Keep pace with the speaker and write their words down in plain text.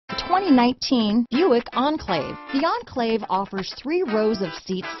2019 Buick Enclave. The Enclave offers 3 rows of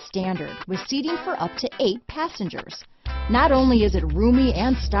seats standard, with seating for up to 8 passengers. Not only is it roomy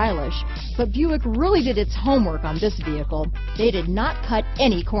and stylish, but Buick really did its homework on this vehicle. They did not cut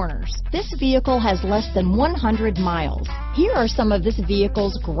any corners. This vehicle has less than 100 miles. Here are some of this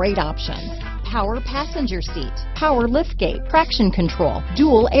vehicle's great options: power passenger seat, power liftgate, traction control,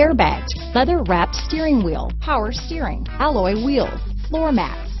 dual airbags, leather-wrapped steering wheel, power steering, alloy wheels, floor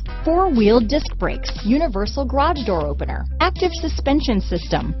mats, 4-wheel disc brakes, universal garage door opener, active suspension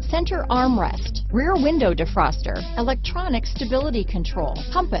system, center armrest, rear window defroster, electronic stability control,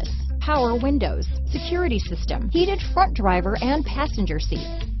 compass, power windows, security system, heated front driver and passenger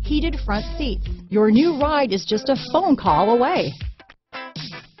seats, heated front seats. Your new ride is just a phone call away.